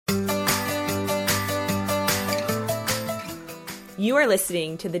You are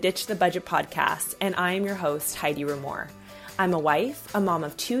listening to the Ditch the Budget podcast, and I am your host, Heidi Ramore. I'm a wife, a mom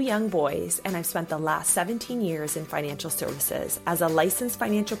of 2 young boys, and I've spent the last 17 years in financial services as a licensed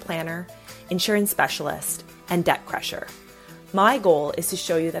financial planner, insurance specialist, and debt crusher. My goal is to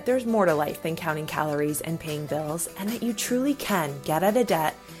show you that there's more to life than counting calories and paying bills, and that you truly can get out of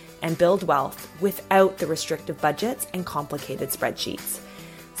debt and build wealth without the restrictive budgets and complicated spreadsheets.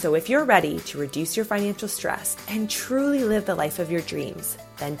 So if you're ready to reduce your financial stress and truly live the life of your dreams,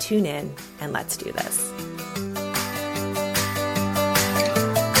 then tune in and let's do this.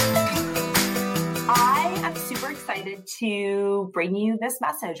 I am super excited to bring you this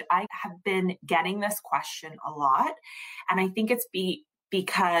message. I have been getting this question a lot, and I think it's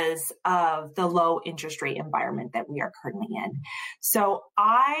because of the low interest rate environment that we are currently in. So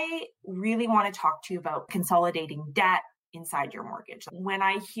I really want to talk to you about consolidating debt inside your mortgage. When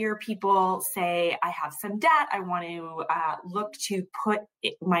I hear people say, I have some debt, I want to look to put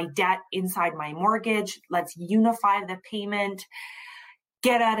my debt inside my mortgage, let's unify the payment,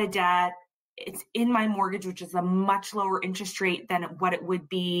 get out of debt. It's in my mortgage, which is a much lower interest rate than what it would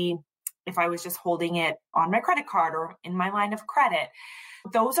be if I was just holding it on my credit card or in my line of credit.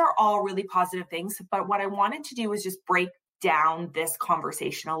 Those are all really positive things. But what I wanted to do was just break down this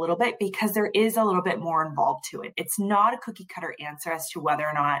conversation a little bit, because there is a little bit more involved to it. It's not a cookie cutter answer as to whether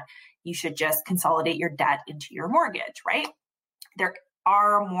or not you should just consolidate your debt into your mortgage, right? There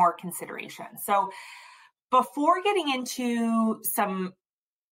are more considerations. So before getting into some,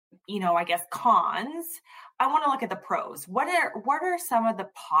 cons, I want to look at the pros. What are some of the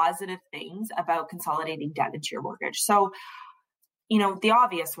positive things about consolidating debt into your mortgage? So the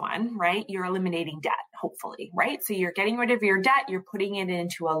obvious one, right? You're eliminating debt, hopefully, right? So you're getting rid of your debt, you're putting it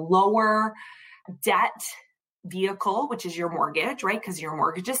into a lower debt vehicle, which is your mortgage, right? Because your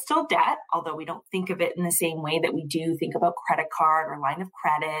mortgage is still debt, although we don't think of it in the same way that we do think about credit card or line of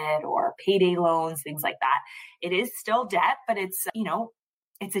credit or payday loans, things like that. It is still debt, but it's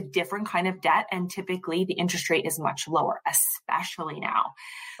a different kind of debt, and typically the interest rate is much lower, especially now.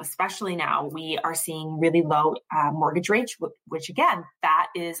 Especially now, we are seeing really low mortgage rates, which again, that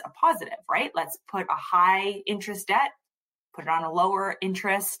is a positive, right? Let's put a high interest debt, put it on a lower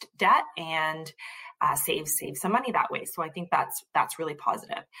interest debt, and save some money that way. So I think that's really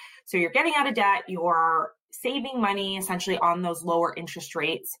positive. So you're getting out of debt, you're saving money essentially on those lower interest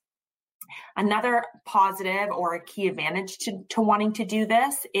rates. Another positive or a key advantage to wanting to do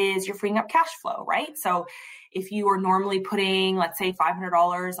this is you're freeing up cash flow, right? So if you are normally putting, let's say,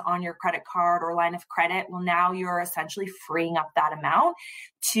 $500 on your credit card or line of credit, well, now you're essentially freeing up that amount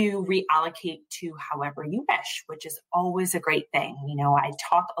to reallocate to however you wish, which is always a great thing. I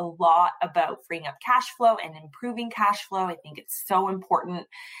talk a lot about freeing up cash flow and improving cash flow. I think it's so important.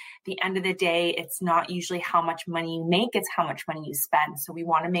 At the end of the day, it's not usually how much money you make, it's how much money you spend. So we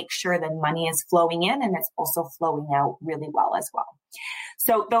want to make sure that money is flowing in and it's also flowing out really well as well.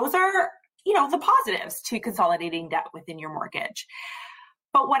 So those are, the positives to consolidating debt within your mortgage.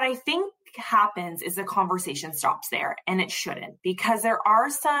 But what I think happens is the conversation stops there, and it shouldn't, because there are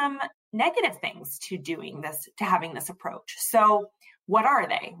some negative things to doing this, to having this approach. So what are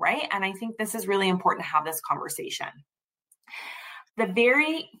they, right? And I think this is really important to have this conversation. The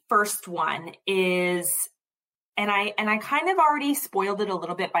very first one is, and I kind of already spoiled it a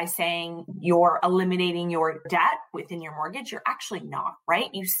little bit by saying you're eliminating your debt within your mortgage. You're actually not, right?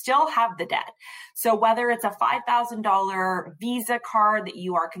 You still have the debt. So whether it's a $5,000 Visa card that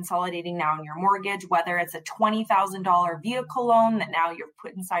you are consolidating now in your mortgage, whether it's a $20,000 vehicle loan that now you're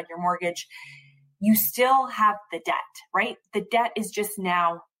put inside your mortgage, you still have the debt, right? The debt is just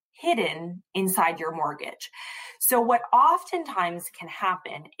now hidden inside your mortgage. So what oftentimes can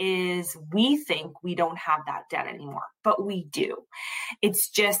happen is we think we don't have that debt anymore, but we do. It's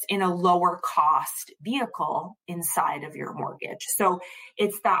just in a lower cost vehicle inside of your mortgage. So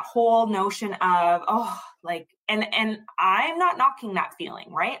it's that whole notion of, and I'm not knocking that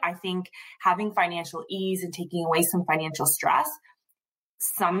feeling, right? I think having financial ease and taking away some financial stress,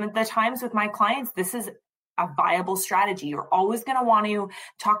 some of the times with my clients, this is a viable strategy. You're always going to want to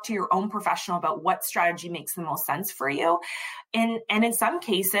talk to your own professional about what strategy makes the most sense for you. And in some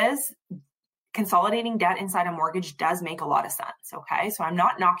cases, consolidating debt inside a mortgage does make a lot of sense. Okay. So I'm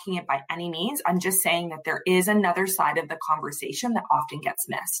not knocking it by any means. I'm just saying that there is another side of the conversation that often gets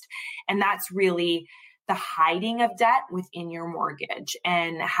missed. And that's really the hiding of debt within your mortgage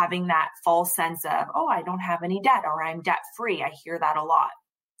and having that false sense of, oh, I don't have any debt, or I'm debt free. I hear that a lot.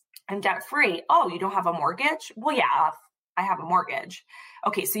 I'm debt free. Oh, you don't have a mortgage? Well, yeah, I have a mortgage.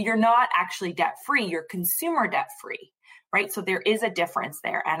 Okay, so you're not actually debt free. You're consumer debt free, right? So there is a difference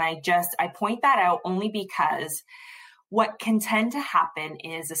there. And I point that out only because what can tend to happen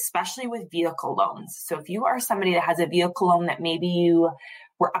is, especially with vehicle loans. So if you are somebody that has a vehicle loan that maybe you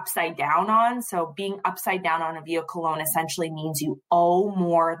were upside down on, so being upside down on a vehicle loan essentially means you owe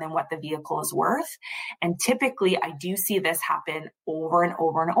more than what the vehicle is worth. And typically I do see this happen over and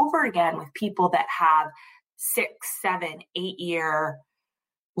over and over again with people that have 6, 7, 8-year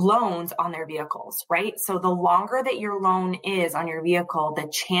loans on their vehicles, right? So the longer that your loan is on your vehicle,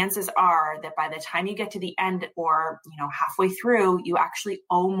 the chances are that by the time you get to the end or, halfway through, you actually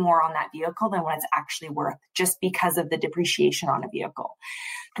owe more on that vehicle than what it's actually worth, just because of the depreciation on a vehicle.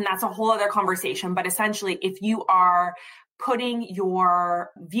 And that's a whole other conversation. But essentially, if you are putting your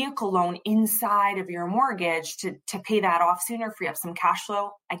vehicle loan inside of your mortgage to pay that off sooner, free up some cash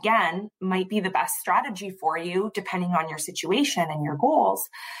flow, again, might be the best strategy for you, depending on your situation and your goals.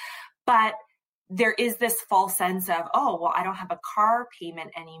 But there is this false sense of, oh, well, I don't have a car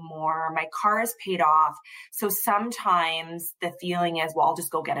payment anymore. My car is paid off. So sometimes the feeling is, well, I'll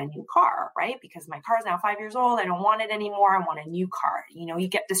just go get a new car, right? Because my car is now 5 years old. I don't want it anymore. I want a new car. You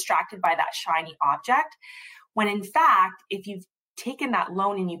get distracted by that shiny object. When in fact, if you've taken that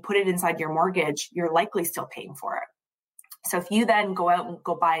loan and you put it inside your mortgage, you're likely still paying for it. So if you then go out and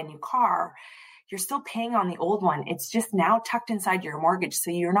go buy a new car, you're still paying on the old one. It's just now tucked inside your mortgage.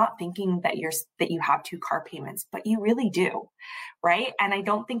 So you're not thinking that you have 2 car payments, but you really do, right? And I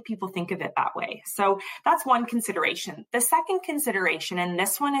don't think people think of it that way. So that's one consideration. The second consideration, and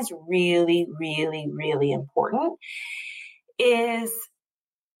this one is really, really, really important, is,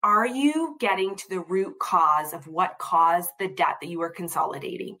 are you getting to the root cause of what caused the debt that you were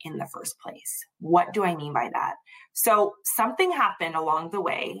consolidating in the first place? What do I mean by that? So something happened along the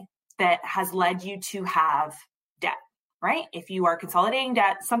way that has led you to have debt, right? If you are consolidating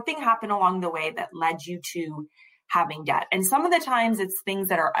debt, something happened along the way that led you to having debt. And some of the times it's things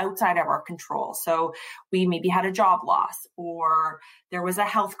that are outside of our control. So we maybe had a job loss, or there was a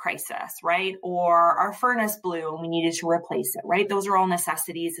health crisis, right? Or our furnace blew and we needed to replace it, right? Those are all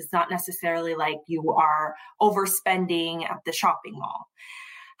necessities. It's not necessarily like you are overspending at the shopping mall.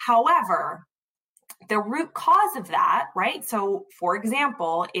 However, the root cause of that, right? So for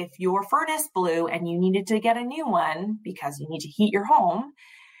example, if your furnace blew and you needed to get a new one because you need to heat your home,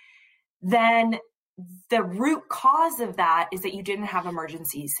 then the root cause of that is that you didn't have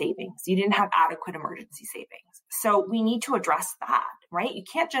emergency savings. You didn't have adequate emergency savings. So we need to address that, right? You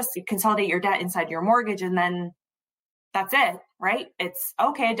can't just consolidate your debt inside your mortgage and then that's it, right? It's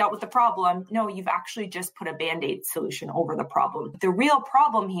okay, I dealt with the problem. No, you've actually just put a Band-Aid solution over the problem. The real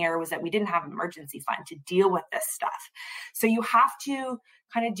problem here was that we didn't have an emergency fund to deal with this stuff. So you have to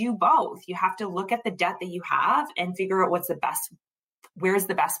kind of do both. You have to look at the debt that you have and figure out where's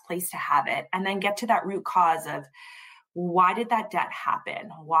the best place to have it, and then get to that root cause of, why did that debt happen?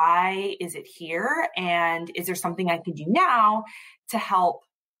 Why is it here? And is there something I can do now to help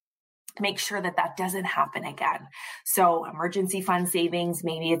make sure that that doesn't happen again? So emergency fund savings,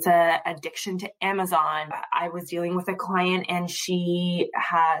 maybe it's a addiction to Amazon. I was dealing with a client and she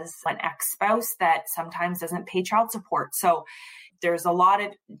has an ex-spouse that sometimes doesn't pay child support. So there's a lot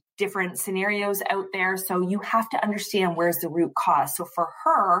of different scenarios out there. So you have to understand where's the root cause. So for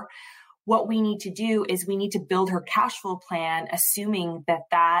her, what we need to do is we need to build her cash flow plan, assuming that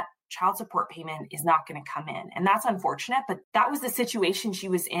that child support payment is not going to come in. And that's unfortunate, but that was the situation she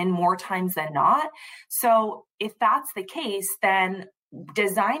was in more times than not. So if that's the case, then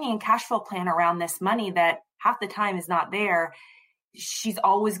designing a cash flow plan around this money that half the time is not there, she's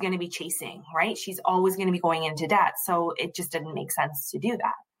always going to be chasing, right? She's always going to be going into debt. So it just didn't make sense to do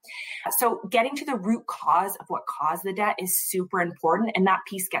that. So getting to the root cause of what caused the debt is super important. And that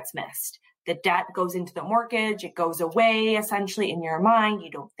piece gets missed. The debt goes into the mortgage. It goes away essentially in your mind.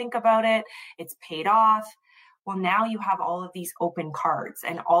 You don't think about it. It's paid off. Well, now you have all of these open cards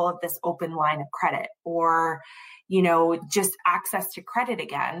and all of this open line of credit, or, just access to credit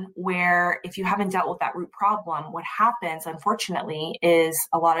again, where if you haven't dealt with that root problem, what happens, unfortunately, is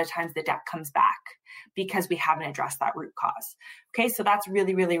a lot of times the debt comes back because we haven't addressed that root cause. Okay. So that's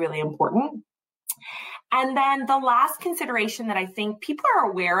really, really, really important. And then the last consideration that I think people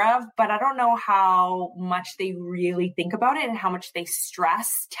are aware of, but I don't know how much they really think about it and how much they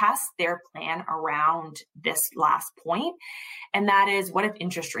stress test their plan around this last point. And that is, what if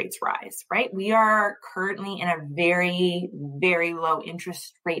interest rates rise, right? We are currently in a very, very low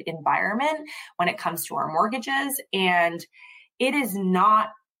interest rate environment when it comes to our mortgages. And it is not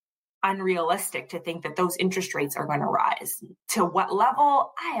unrealistic to think that those interest rates are going to rise. To what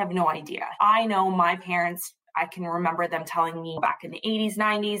level? I have no idea. I know my parents I can remember them telling me back in the 80s,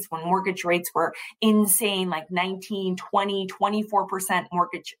 90s, when mortgage rates were insane, like 19, 20, 24%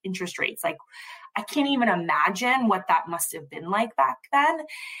 mortgage interest rates. Like, I can't even imagine what that must have been like back then.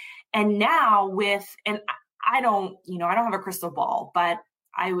 And now and I don't have a crystal ball, but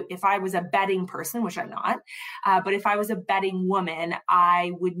if I was a betting person, which I'm not, but if I was a betting woman,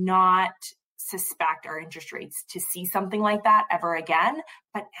 I would not suspect our interest rates to see something like that ever again,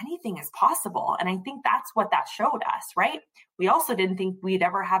 but anything is possible. And I think that's what that showed us, right? We also didn't think we'd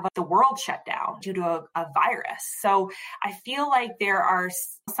ever have the world shut down due to a virus. So I feel like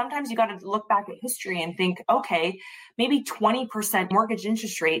sometimes you got to look back at history and think, okay, maybe 20% mortgage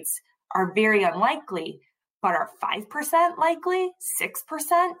interest rates are very unlikely, but are 5% likely,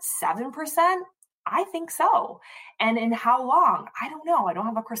 6%, 7%? I think so. And in how long? I don't know. I don't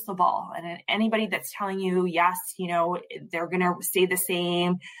have a crystal ball. And anybody that's telling you, yes, they're going to stay the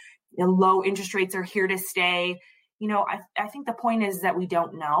same, low interest rates are here to stay. I think the point is that we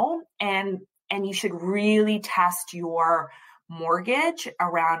don't know. And you should really test your mortgage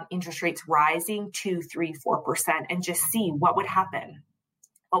around interest rates rising 2, 3, 4% and just see what would happen.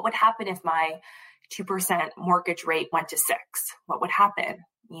 What would happen if my 2% mortgage rate went to 6%? What would happen?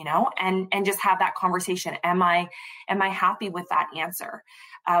 And just have that conversation. Am I happy with that answer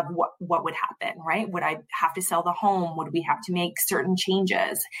of what would happen, right? Would I have to sell the home? Would we have to make certain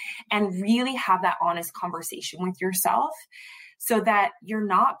changes? And really have that honest conversation with yourself so that you're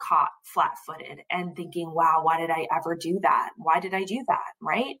not caught flat-footed and thinking, wow, why did I ever do that? Why did I do that,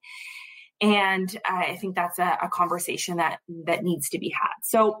 right? And I think that's a conversation that needs to be had.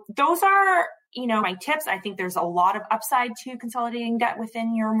 So those are, my tips. I think there's a lot of upside to consolidating debt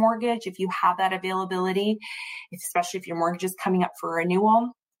within your mortgage if you have that availability, especially if your mortgage is coming up for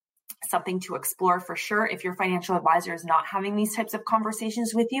renewal. Something to explore for sure. If your financial advisor is not having these types of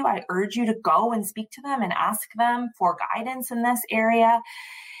conversations with you, I urge you to go and speak to them and ask them for guidance in this area.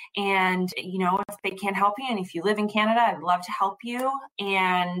 And, if they can't help you, and if you live in Canada, I'd love to help you.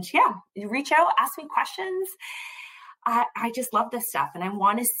 And reach out, ask me questions. I just love this stuff. And I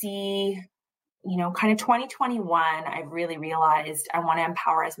want to see, kind of 2021, I've really realized I want to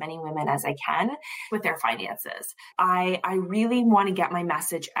empower as many women as I can with their finances. I really want to get my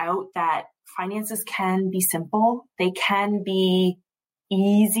message out that finances can be simple. They can be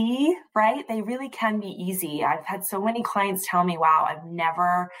easy, right? They really can be easy. I've had so many clients tell me, wow, I've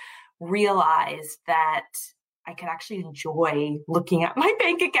never realized that I could actually enjoy looking at my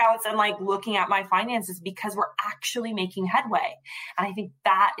bank accounts and looking at my finances because we're actually making headway. And I think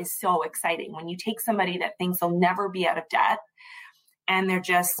that is so exciting when you take somebody that thinks they'll never be out of debt and they're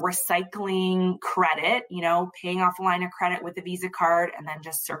just recycling credit, paying off a line of credit with a Visa card and then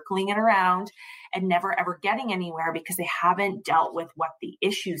just circling it around and never ever getting anywhere because they haven't dealt with what the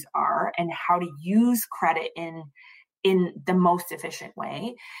issues are and how to use credit in the most efficient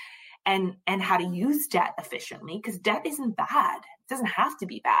way. And how to use debt efficiently, because debt isn't bad. It doesn't have to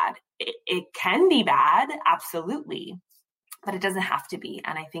be bad. It can be bad, absolutely, but it doesn't have to be.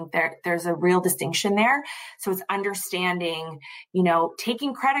 And I think there's a real distinction there. So it's understanding,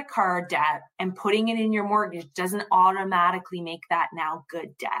 taking credit card debt and putting it in your mortgage doesn't automatically make that now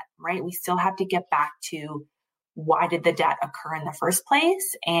good debt, right? We still have to get back to why did the debt occur in the first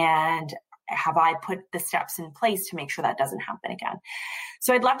place? And have I put the steps in place to make sure that doesn't happen again?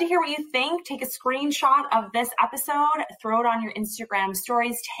 So I'd love to hear what you think. Take a screenshot of this episode, throw it on your Instagram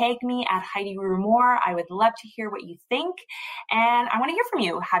stories, tag me at Heidi Rumor. I would love to hear what you think. And I want to hear from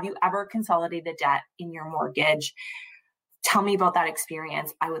you. Have you ever consolidated debt in your mortgage? Tell me about that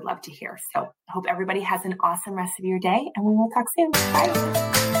experience. I would love to hear. So I hope everybody has an awesome rest of your day and we will talk soon.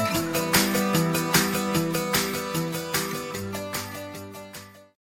 Bye.